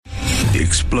the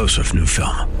explosive new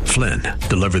film, Flynn,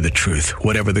 Deliver the Truth,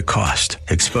 Whatever the Cost,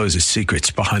 exposes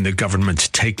secrets behind the government's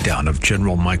takedown of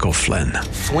General Michael Flynn.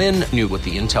 Flynn knew what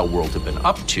the intel world had been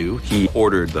up to. He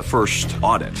ordered the first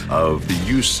audit of the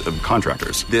use of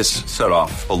contractors. This set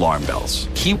off alarm bells.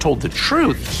 He told the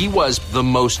truth. He was the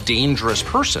most dangerous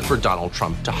person for Donald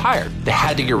Trump to hire. They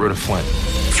had to get rid of Flynn.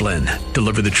 Flynn,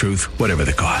 Deliver the Truth, Whatever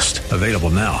the Cost. Available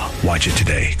now. Watch it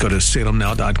today. Go to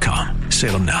salemnow.com.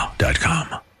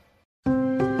 salemnow.com.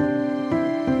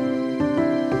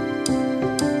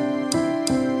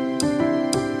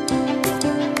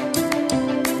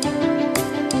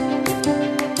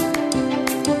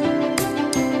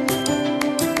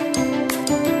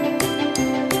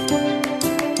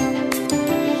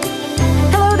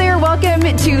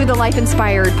 Welcome to the Life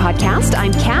Inspired podcast.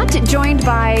 I'm Kat, joined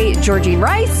by Georgine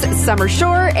Rice, Summer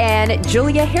Shore, and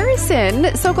Julia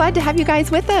Harrison. So glad to have you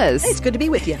guys with us. Hey, it's good to be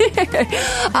with you.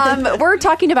 We're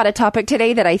talking about a topic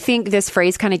today that I think this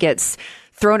phrase kind of gets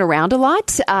thrown around a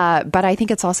lot, but I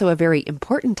think it's also a very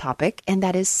important topic, and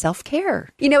that is self-care.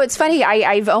 You know, it's funny.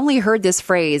 I've only heard this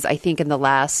phrase, I think, in the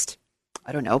last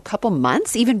couple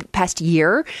months, even past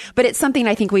year, but it's something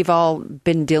I think we've all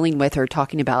been dealing with or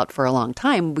talking about for a long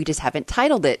time. We just haven't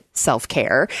titled it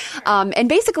self-care. And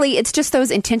basically, it's just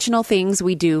those intentional things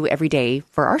we do every day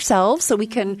for ourselves so we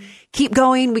can keep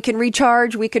going, we can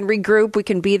recharge, we can regroup, we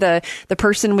can be the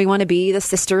person we want to be, the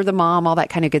sister, the mom, all that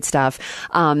kind of good stuff.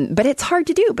 But it's hard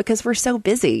to do because we're so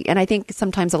busy. And I think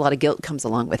sometimes a lot of guilt comes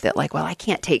along with it. Like, well, I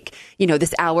can't take,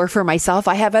 this hour for myself.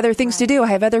 I have other things to do. I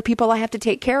have other people I have to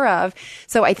take care of.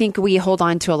 So I think we hold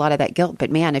on to a lot of that guilt. But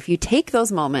man, if you take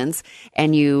those moments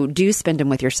and you do spend them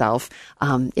with yourself,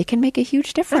 it can make a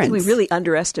huge difference. I think we really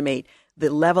underestimate the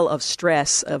level of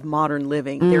stress of modern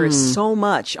living. There is so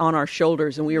much on our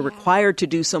shoulders, and we are required to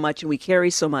do so much, and we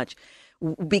carry so much.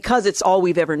 Because it's all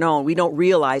we've ever known, we don't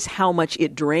realize how much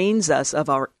it drains us of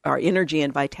our energy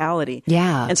and vitality.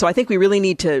 Yeah. And so I think we really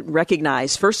need to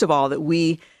recognize, first of all, that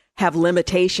we have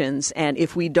limitations, and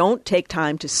if we don't take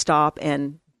time to stop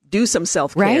and do some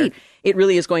self-care, it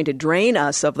really is going to drain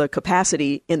us of the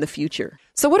capacity in the future.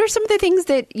 So what are some of the things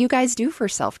that you guys do for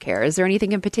self-care? Is there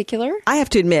anything in particular? I have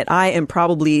to admit, I am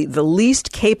probably the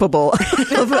least capable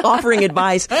of offering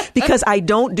advice because I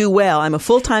don't do well. I'm a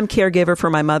full-time caregiver for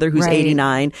my mother who's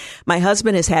 89. My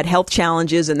husband has had health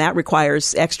challenges, and that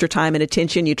requires extra time and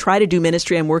attention. You try to do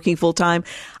ministry. I'm working full-time.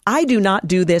 I do not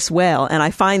do this well. And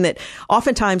I find that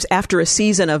oftentimes after a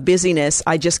season of busyness,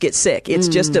 I just get sick. It's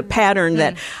just a pattern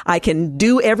that I can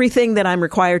do everything that I'm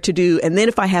required to do. And then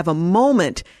if I have a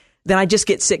moment, then I just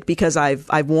get sick because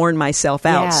I've worn myself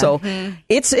out. Yeah. So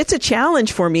it's a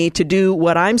challenge for me to do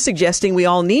what I'm suggesting we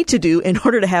all need to do in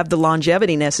order to have the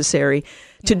longevity necessary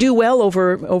to do well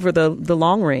over the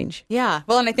long range. Yeah.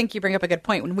 Well, and I think you bring up a good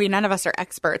point. When none of us are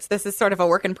experts, this is sort of a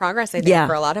work in progress, I think,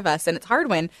 for a lot of us. And it's hard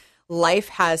when life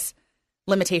has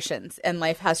limitations and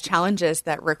life has challenges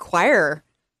that require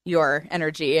your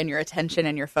energy and your attention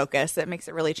and your focus. It makes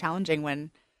it really challenging when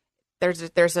there's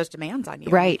those demands on you.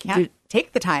 Right. You can't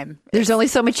take the time. There's only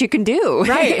so much you can do.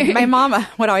 Right. My mama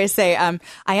would always say, I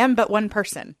am but one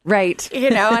person. Right.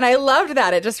 And I loved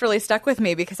that. It just really stuck with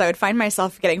me because I would find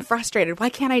myself getting frustrated. Why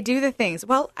can't I do the things?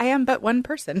 Well, I am but one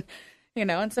person.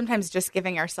 And sometimes just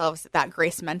giving ourselves that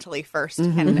grace mentally first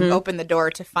can open the door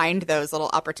to find those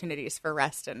little opportunities for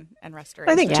rest and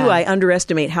restoration. I think, too, I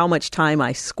underestimate how much time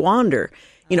I squander.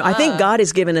 I think God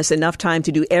has given us enough time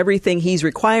to do everything He's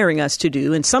requiring us to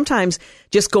do. And sometimes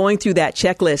just going through that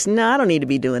checklist, no, I don't need to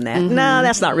be doing that. No,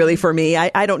 that's not really for me.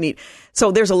 I don't need. So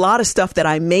there's a lot of stuff that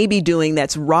I may be doing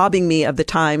that's robbing me of the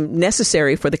time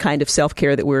necessary for the kind of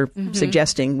self-care that we're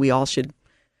suggesting we all should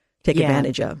take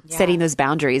advantage of. Setting those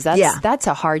boundaries. That's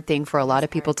a hard thing for a lot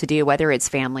of people to do, whether it's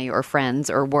family or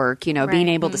friends or work, being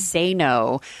able to say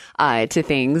no to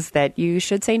things that you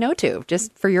should say no to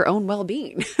just for your own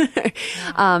well-being.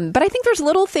 But I think there's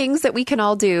little things that we can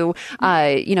all do,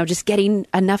 just getting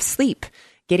enough sleep,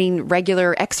 getting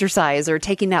regular exercise or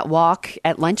taking that walk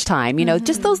at lunchtime,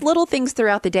 just those little things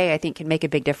throughout the day, I think can make a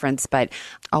big difference, but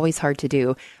always hard to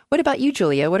do. What about you,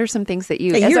 Julia? What are some things that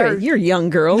you... Hey, you're a young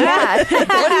girl. Yeah. What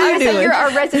are you doing? You're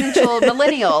a residential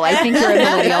millennial. I think you're a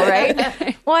millennial,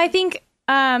 right? Well, I think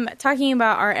talking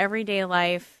about our everyday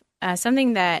life,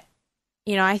 something that,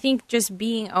 I think just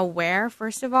being aware,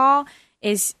 first of all,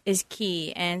 is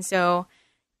key. And so,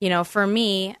 for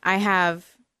me, I have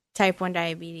type 1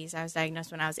 diabetes. I was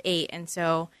diagnosed when I was 8. And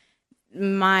so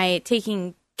my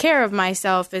taking care of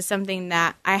myself is something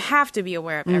that I have to be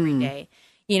aware of every day,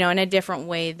 in a different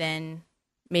way than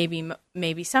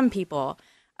maybe some people.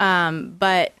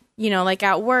 But, like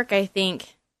at work, I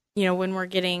think, when we're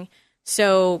getting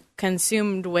so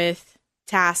consumed with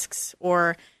tasks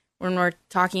or when we're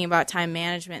talking about time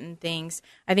management and things,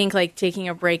 I think like taking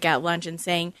a break at lunch and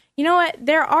saying, you know what,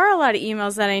 there are a lot of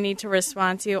emails that I need to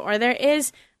respond to, or there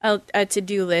is a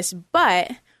to-do list,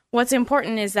 but what's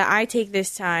important is that I take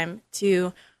this time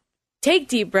to take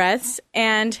deep breaths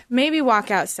and maybe walk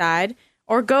outside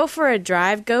or go for a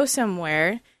drive, go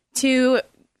somewhere to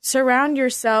surround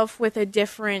yourself with a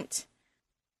different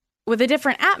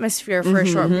atmosphere for a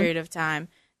short period of time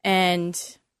and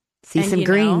see some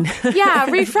green.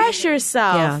 Refresh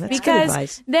yourself. Yeah, that's because good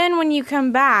advice. then when you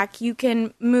come back, you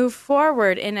can move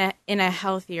forward in a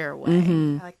healthier way.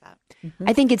 I like that.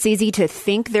 I think it's easy to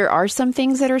think there are some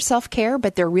things that are self-care,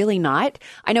 but they're really not.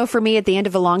 I know for me at the end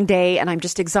of a long day and I'm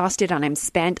just exhausted and I'm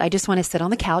spent, I just want to sit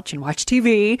on the couch and watch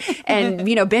TV and,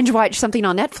 binge watch something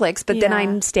on Netflix, but then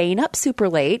I'm staying up super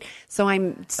late. So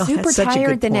I'm super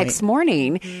tired the next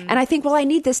morning. And I think, well, I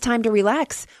need this time to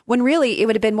relax, when really it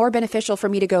would have been more beneficial for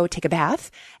me to go take a bath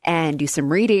and do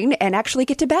some reading and actually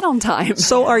get to bed on time.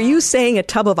 So are you saying a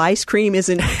tub of ice cream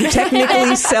isn't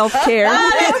technically self-care?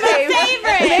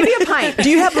 Maybe a pint. Do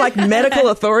you have like medical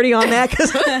authority on that?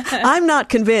 Because I'm not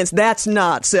convinced that's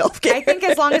not self-care. I think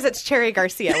as long as it's Cherry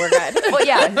Garcia, we're good. Well,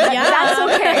 that's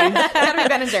okay. Gotta be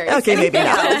Ben and Jerry's. Okay, maybe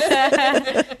not.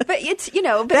 But it's,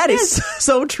 but that is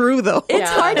so true, though. It's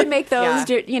hard to make those,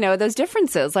 those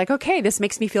differences. Like, okay, this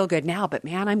makes me feel good now, but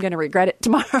man, I'm going to regret it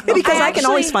tomorrow. Because I can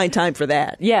always find time for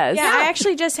that. Yes. Yeah, I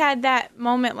actually just had that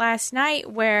moment last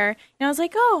night where I was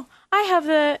like, oh, I have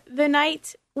the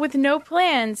night with no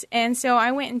plans. And so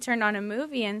I went and turned on a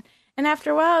movie. And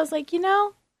after a while, I was like,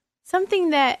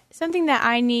 something that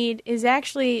I need is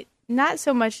actually not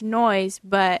so much noise,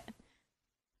 but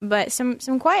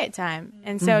some quiet time.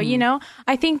 And so,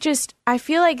 I think I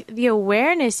feel like the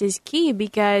awareness is key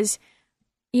because,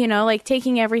 like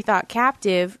taking every thought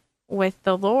captive with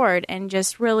the Lord and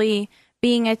just really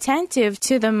being attentive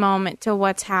to the moment, to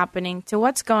what's happening, to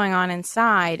what's going on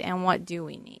inside, and what do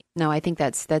we need. No, I think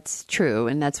that's true,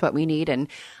 and that's what we need. And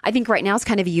I think right now is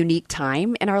kind of a unique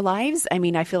time in our lives. I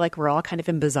mean, I feel like we're all kind of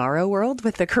in bizarro world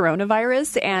with the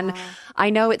coronavirus, and I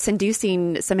know it's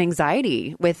inducing some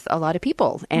anxiety with a lot of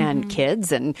people and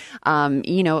kids and,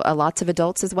 lots of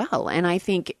adults as well. And I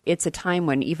think it's a time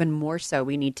when even more so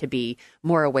we need to be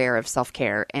more aware of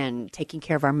self-care and taking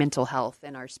care of our mental health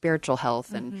and our spiritual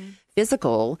health and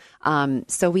physical,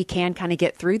 so we can kind of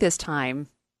get through this time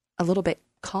a little bit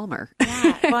calmer.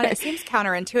 Yeah. Well, it seems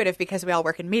counterintuitive because we all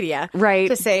work in media, right?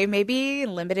 To say maybe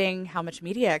limiting how much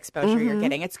media exposure you're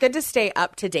getting. It's good to stay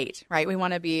up to date, right? We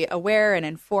want to be aware and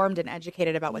informed and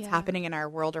educated about what's happening in our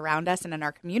world around us and in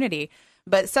our community.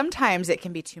 But sometimes it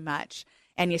can be too much.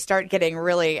 And you start getting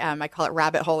really, I call it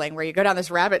rabbit holing, where you go down this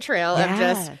rabbit trail of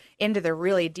just into the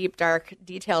really deep, dark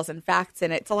details and facts.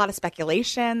 And it's a lot of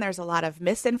speculation. There's a lot of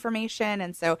misinformation.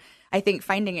 And so I think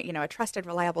finding, a trusted,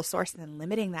 reliable source and then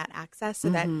limiting that access so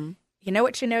that you know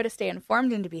what you know to stay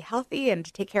informed and to be healthy and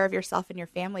to take care of yourself and your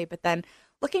family. But then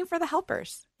looking for the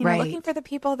helpers, looking for the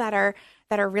people that are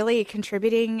really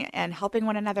contributing and helping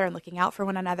one another and looking out for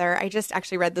one another. I just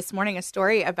actually read this morning a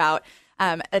story about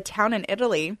a town in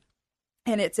Italy.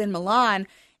 And it's in Milan,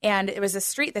 and it was a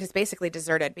street that is basically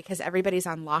deserted because everybody's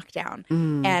on lockdown.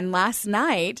 And last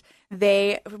night,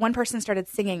 one person started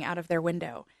singing out of their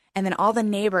window. And then all the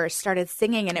neighbors started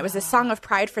singing, and it was a song of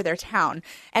pride for their town.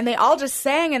 And they all just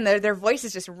sang, and their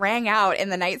voices just rang out in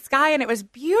the night sky, and it was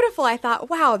beautiful. I thought,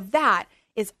 wow, that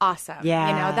is awesome.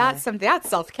 Yeah. That's something, that's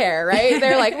self-care, right?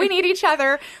 They're like, we need each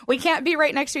other. We can't be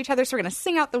right next to each other, so we're going to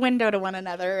sing out the window to one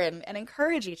another and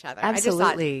encourage each other. Absolutely.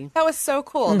 I just thought that was so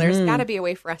cool. There's got to be a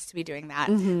way for us to be doing that.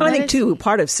 But I think, too,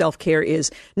 part of self-care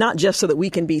is not just so that we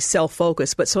can be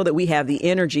self-focused, but so that we have the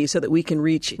energy so that we can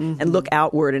reach and look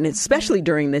outward. And especially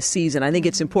during this season, I think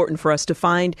it's important for us to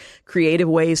find creative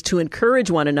ways to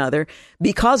encourage one another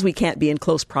because we can't be in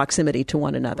close proximity to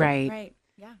one another. Right.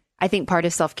 I think part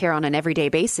of self-care on an everyday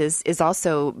basis is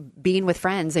also being with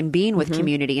friends and being with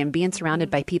community and being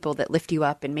surrounded by people that lift you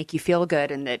up and make you feel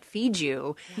good and that feed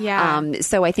you. Yeah.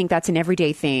 So I think that's an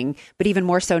everyday thing, but even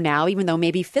more so now, even though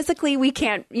maybe physically we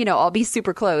can't, all be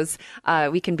super close,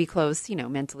 we can be close,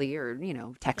 mentally or,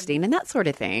 texting and that sort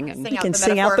of thing. And you can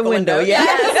sing out the window. Yeah.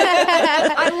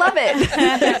 I love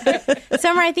it.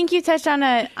 Summer, I think you touched on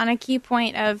a key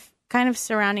point of kind of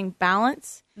surrounding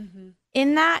balance.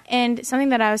 In that, and something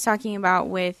that I was talking about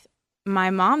with my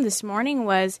mom this morning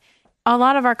was a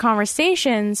lot of our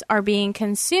conversations are being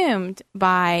consumed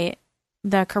by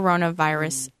the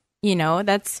coronavirus.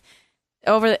 That's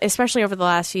especially over the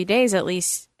last few days, at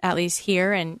least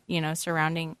here and,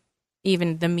 surrounding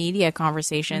even the media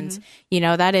conversations,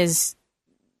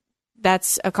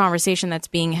 that's a conversation that's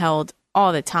being held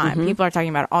all the time. People are talking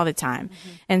about it all the time.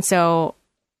 And so,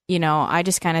 I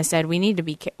just kind of said, we need to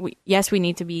be, we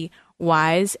need to be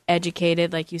wise,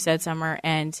 educated, like you said, Summer,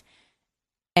 and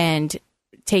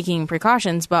taking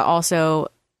precautions, but also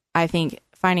I think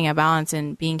finding a balance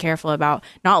and being careful about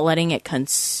not letting it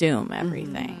consume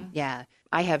everything. Yeah.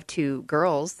 I have 2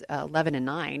 girls, 11 and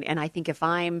 9. And I think if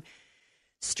I'm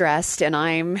stressed and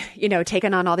I'm,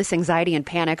 taking on all this anxiety and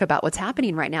panic about what's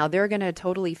happening right now, they're going to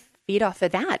totally feed off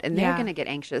of that and they're going to get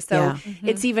anxious. So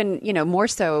it's even, more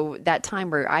so that time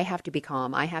where I have to be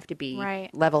calm. I have to be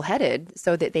level-headed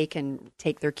so that they can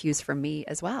take their cues from me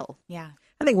as well. Yeah.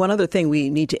 I think one other thing we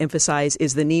need to emphasize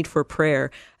is the need for prayer.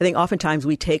 I think oftentimes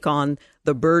we take on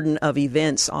the burden of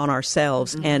events on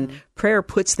ourselves, and prayer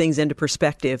puts things into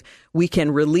perspective. We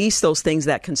can release those things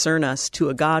that concern us to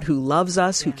a God who loves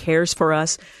us, who cares for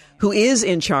us, who is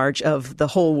in charge of the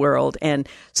whole world. And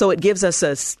so it gives us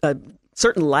a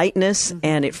certain lightness,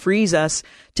 and it frees us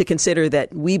to consider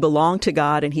that we belong to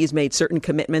God, and He's made certain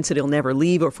commitments that He'll never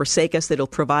leave or forsake us, that He'll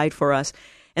provide for us.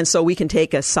 And so we can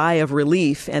take a sigh of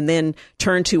relief and then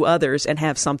turn to others and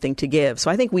have something to give.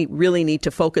 So I think we really need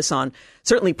to focus on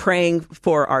certainly praying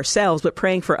for ourselves, but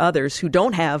praying for others who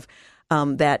don't have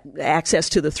that access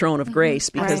to the throne of grace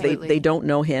because they don't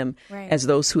know Him as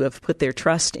those who have put their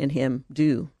trust in Him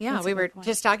do. Yeah, we were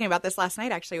just talking about this last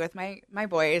night, actually, with my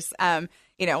boys.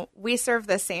 We serve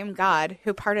the same God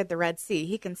who parted the Red Sea.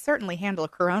 He can certainly handle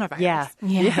coronavirus.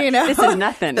 Yeah. This is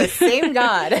nothing. The same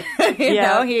God.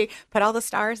 He put all the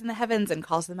stars in the heavens and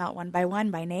calls them out one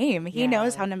by name. He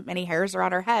knows how many hairs are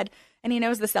on our head, and He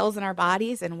knows the cells in our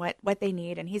bodies and what they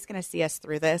need, and He's going to see us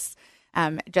through this.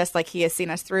 Just like He has seen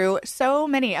us through so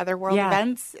many other world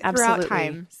events throughout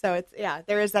time. So it's,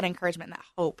 there is that encouragement and that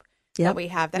hope that we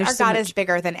have, that there's our God is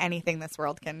bigger than anything this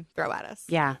world can throw at us.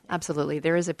 Yeah, absolutely.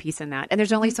 There is a peace in that. And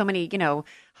there's only so many,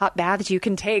 hot baths you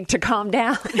can take to calm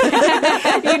down.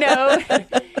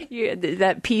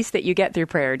 That peace that you get through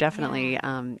prayer definitely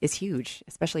is huge,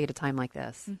 especially at a time like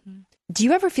this. Do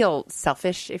you ever feel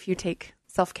selfish if you take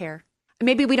self-care?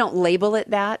 Maybe we don't label it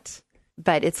that,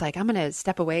 but it's like, I'm going to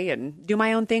step away and do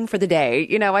my own thing for the day.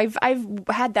 I've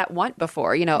had that want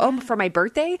before, for my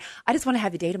birthday, I just want to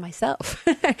have the day to myself.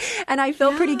 And I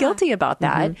feel pretty guilty about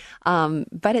that.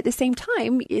 But at the same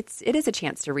time, it is a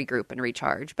chance to regroup and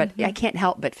recharge. But I can't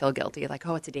help but feel guilty. Like,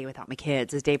 it's a day without my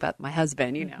kids, it's a day without my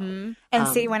husband, And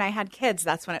see, when I had kids,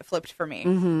 that's when it flipped for me.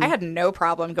 I had no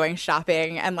problem going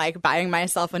shopping and like buying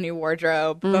myself a new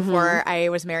wardrobe before I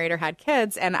was married or had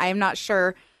kids. And I'm not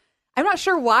sure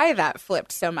why that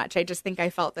flipped so much. I just think I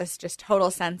felt this just total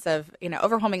sense of,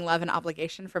 overwhelming love and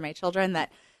obligation for my children,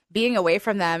 that being away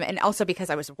from them, and also because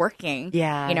I was working.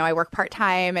 I work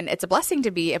part-time, and it's a blessing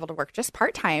to be able to work just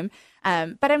part-time.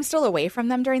 But I'm still away from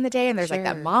them during the day, and there's like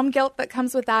that mom guilt that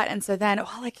comes with that. And so then,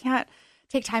 I can't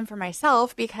take time for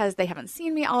myself because they haven't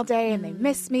seen me all day and they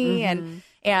miss me. And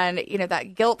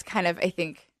that guilt kind of, I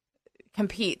think,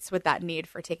 competes with that need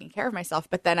for taking care of myself.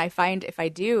 But then I find if I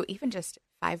do even just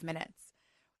 5 minutes,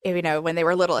 when they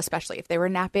were little, especially if they were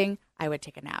napping, I would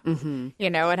take a nap, and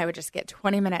I would just get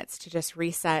 20 minutes to just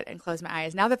reset and close my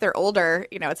eyes. Now that they're older,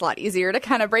 it's a lot easier to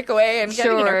kind of break away and get,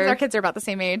 because our kids are about the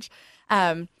same age.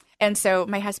 And so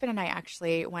my husband and I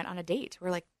actually went on a date.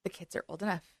 We're like, the kids are old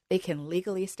enough. They can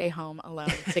legally stay home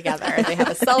alone together. They have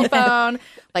a cell phone.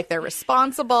 Like, they're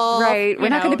responsible. Right. We're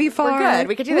not going to be far. We're good.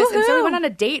 We could do this. And so we went on a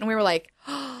date, and we were like,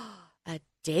 a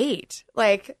date.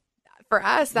 Like, for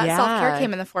us, that self-care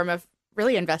came in the form of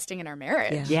really investing in our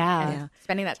marriage. And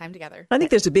spending that time together. I think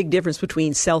there's a big difference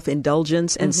between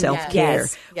self-indulgence and self-care.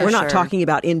 Yes. We're not talking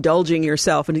about indulging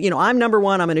yourself and, I'm number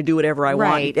one, I'm going to do whatever I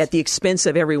want at the expense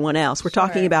of everyone else. We're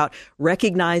talking about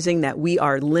recognizing that we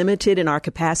are limited in our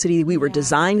capacity. We were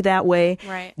designed that way.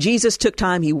 Jesus took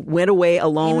time. He went away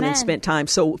alone and spent time.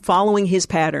 So following His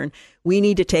pattern, we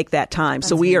need to take that time.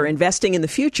 So we are investing in the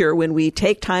future when we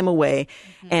take time away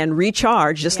and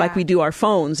recharge, just like we do our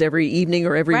phones every evening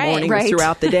or every morning or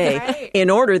throughout the day, in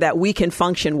order that we can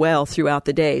function well throughout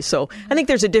the day. So I think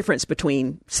there's a difference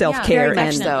between self-care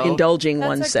and indulging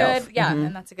oneself.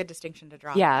 And that's a good distinction to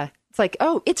draw. Yeah. It's like,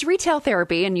 it's retail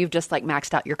therapy, and you've just like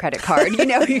maxed out your credit card, So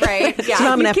now I'm going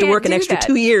to have to work an extra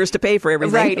 2 years to pay for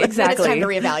everything. Right, exactly. It's time to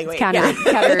reevaluate.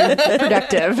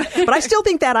 Counterproductive. But I still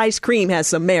think that ice cream has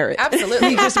some merit.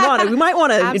 Absolutely. We might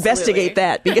want to investigate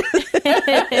that. Because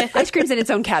ice cream's in its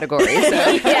own category.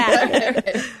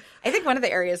 So. I think one of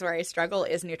the areas where I struggle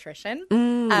is nutrition.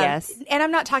 Yes. And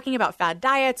I'm not talking about fad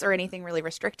diets or anything really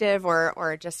restrictive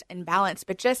or just imbalanced,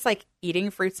 but just like eating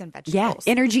fruits and vegetables.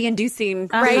 Yeah, energy-inducing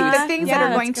right? The things that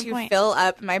are going to fill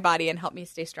up my body and help me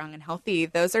stay strong and healthy.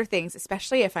 Those are things,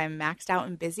 especially if I'm maxed out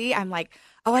and busy, I'm like,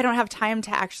 oh, I don't have time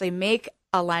to actually make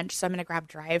a lunch, so I'm going to grab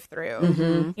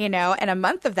drive-through, you know, and a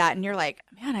month of that. And you're like,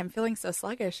 man, I'm feeling so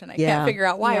sluggish and I can't figure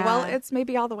out why. Well, it's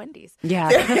maybe all the Wendy's. Yeah.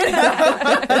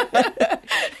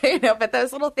 You know, but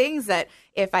those little things that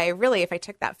if I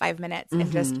took that 5 minutes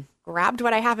and just grabbed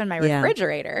what I have in my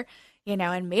refrigerator, you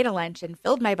know, and made a lunch and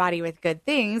filled my body with good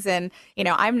things. And, you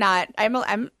know, I'm how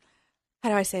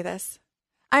do I say this?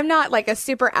 I'm not like a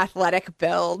super athletic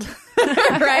build,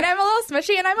 right? I'm a little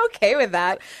smushy and I'm okay with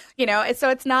that, you know? So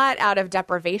it's not out of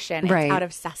deprivation. It's out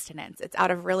of sustenance. It's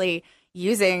out of really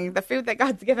using the food that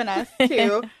God's given us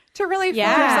to really fill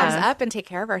ourselves up and take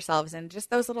care of ourselves. And just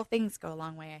those little things go a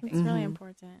long way, I think. It's really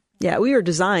important. Yeah, we are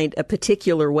designed a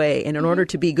particular way. And in order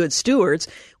to be good stewards,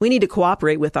 we need to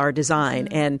cooperate with our design.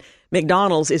 And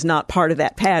McDonald's is not part of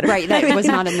that pattern. Right, that was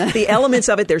not in the elements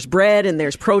of it. There's bread and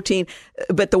there's protein,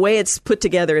 but the way it's put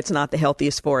together, it's not the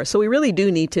healthiest for us. So we really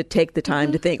do need to take the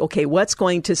time to think, okay, what's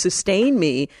going to sustain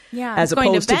me as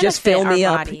opposed to just fill me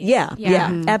up? Yeah,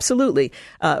 absolutely.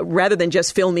 Rather than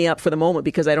just fill me up for the moment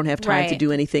because I don't have time to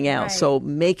do anything else. So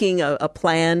making a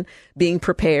plan, being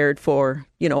prepared for,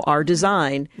 you know, our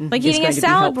design. Like eating a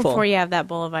salad before you have that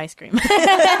bowl of ice cream.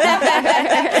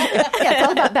 It's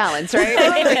all about balance,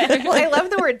 right? Well, I love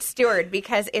the word steward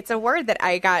because it's a word that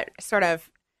I got sort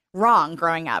of wrong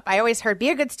growing up. I always heard be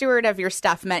a good steward of your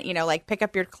stuff meant, you know, like pick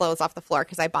up your clothes off the floor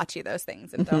because I bought you those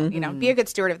things and don't, you know, be a good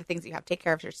steward of the things you have, take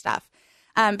care of your stuff.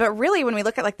 But really, when we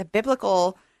look at like the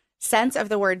biblical sense of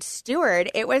the word steward,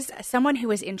 it was someone who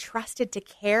was entrusted to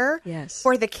care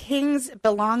for the king's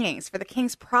belongings, for the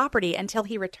king's property until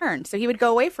he returned. So he would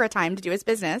go away for a time to do his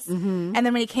business. And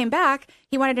then when he came back,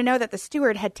 he wanted to know that the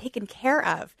steward had taken care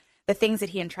of the things that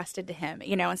he entrusted to him,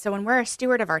 you know. And so when we're a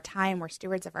steward of our time, we're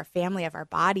stewards of our family, of our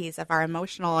bodies, of our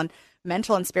emotional and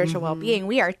mental and spiritual well-being.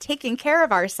 We are taking care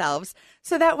of ourselves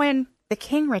so that when the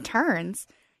king returns,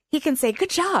 he can say, good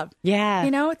job. Yeah.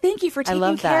 You know, thank you for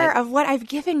taking care of what I've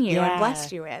given you and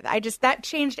blessed you with. That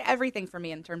changed everything for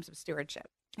me in terms of stewardship.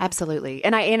 Absolutely.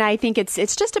 And I think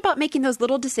it's just about making those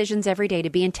little decisions every day to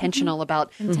be intentional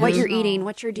about what you're eating,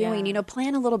 what you're doing, you know,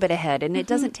 plan a little bit ahead. And it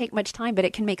doesn't take much time, but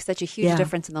it can make such a huge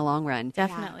difference in the long run.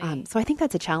 Definitely. So I think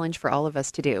that's a challenge for all of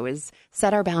us to do is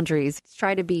set our boundaries,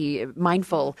 try to be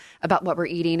mindful about what we're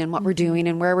eating and what we're doing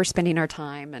and where we're spending our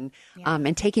time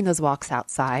and taking those walks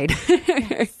outside.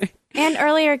 And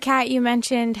earlier, Kat, you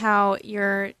mentioned how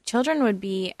your children would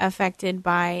be affected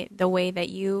by the way that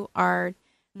you are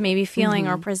maybe feeling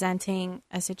or presenting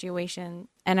a situation.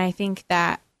 And I think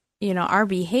that, you know, our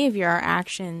behavior, our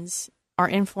actions are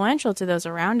influential to those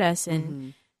around us.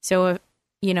 And so, if,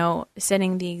 you know,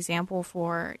 setting the example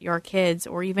for your kids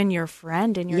or even your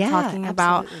friend and you're talking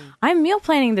about, I'm meal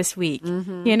planning this week,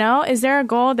 you know, is there a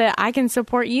goal that I can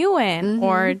support you in?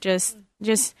 Or just,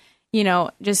 you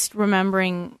know, just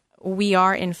remembering we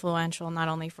are influential not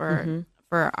only for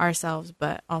ourselves,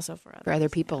 but also for other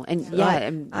people. And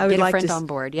and I would get a like friend to on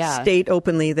board. State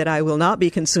openly that I will not be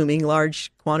consuming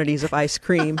large quantities of ice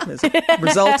cream as a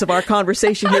result of our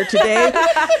conversation here today.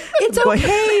 It's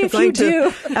okay if you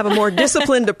do. Have a more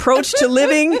disciplined approach to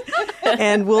living,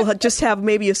 and we'll just have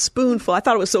maybe a spoonful. I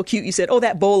thought it was so cute. You said, "Oh,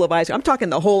 that bowl of ice cream." I'm talking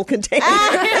the whole container.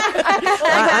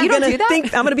 I'm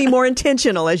going to be more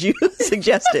intentional, as you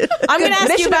suggested. I'm going to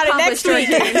ask you about it next week.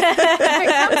 If it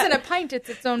comes in a pint, it's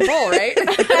its own bowl, right?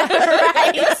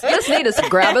 Right. Just need to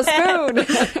grab a spoon.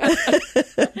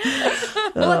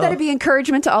 Well, let that be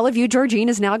encouragement to all of you. Georgine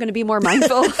is now going to be more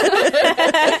mindful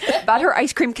about her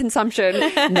ice cream consumption.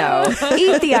 No,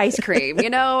 eat the ice cream. You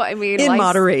know, I mean, in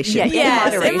moderation.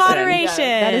 Yeah, in moderation.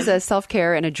 That is a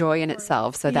self-care and a joy in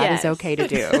itself. So that is okay to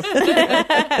do.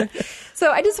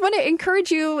 So I just want to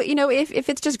encourage you, you know, if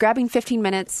it's just grabbing 15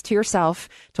 minutes to yourself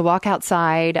to walk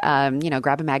outside, you know,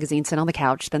 grab a magazine, sit on the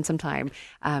couch, spend some time.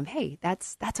 Hey,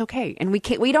 that's okay. And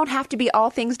we don't have to be all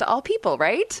things to all people,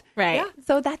 right? Right. Yeah,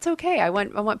 so that's okay. I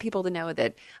want people to know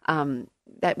that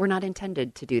that we're not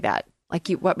intended to do that. Like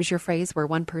what was your phrase? We're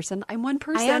one person. I'm one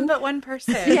person. I am but one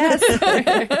person. Yes.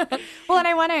 Well, and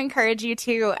I want to encourage you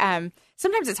to,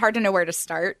 sometimes it's hard to know where to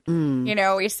start. You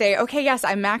know, we say, okay, yes,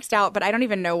 I'm maxed out, but I don't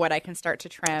even know what I can start to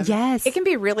trim. Yes. It can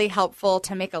be really helpful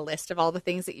to make a list of all the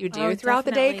things that you do throughout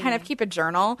the day, kind of keep a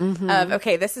journal of,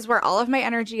 okay, this is where all of my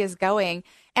energy is going.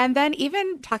 And then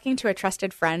even talking to a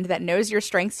trusted friend that knows your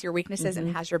strengths, your weaknesses,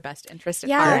 and has your best interest at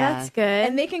heart. Yeah, that's good.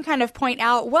 And they can kind of point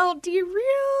out, well, do you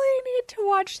really need to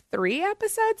watch 3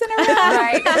 episodes in a row?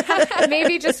 Right.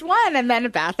 Maybe just one, and then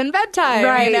bath and bedtime.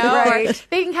 Right, you know? right. Or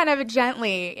they can kind of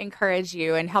gently encourage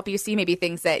you and help you see maybe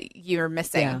things that you're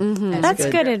missing. Yeah. That's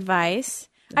good advice.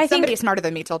 I think Somebody smarter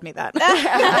than me told me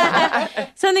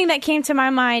that. something that came to my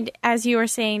mind as you were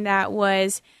saying that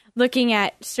was looking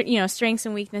at, strengths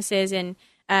and weaknesses, and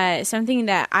something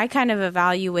that I kind of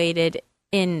evaluated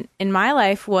in my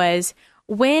life was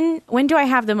when do I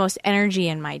have the most energy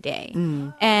in my day?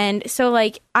 And so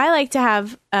I like to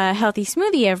have a healthy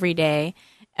smoothie every day,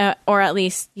 or at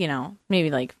least,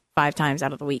 maybe 5 times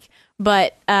out of the week.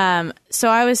 But so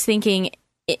I was thinking,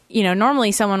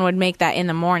 normally someone would make that in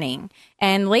the morning.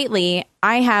 And lately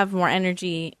I have more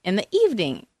energy in the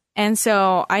evening. And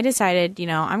so I decided,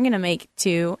 I'm going to make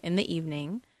 2 in the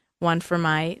evening, one for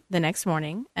the next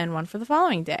morning and one for the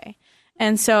following day.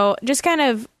 And so just kind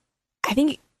of, I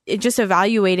think just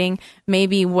evaluating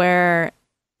maybe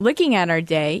looking at our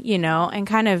day, and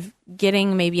kind of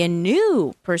getting maybe a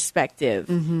new perspective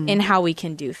in how we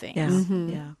can do things.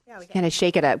 Yeah. Kind of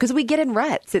shake it up because we get in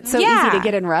ruts. It's so easy to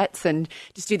get in ruts and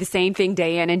just do the same thing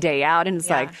day in and day out. And it's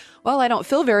like, well, I don't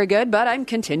feel very good, but I'm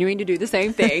continuing to do the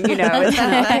same thing. It's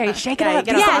okay, shake it up.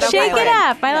 Shake it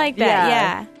up. I like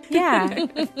that. Yeah.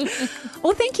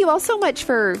 Well, thank you all so much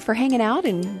for hanging out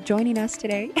and joining us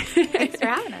today. Thanks for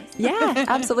having us. Yeah,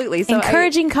 absolutely. So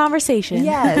encouraging conversation.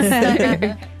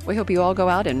 Yes. We hope you all go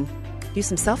out and do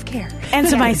some self-care. And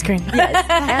some ice cream. Yes,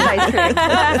 and ice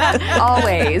cream.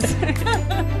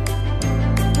 Always.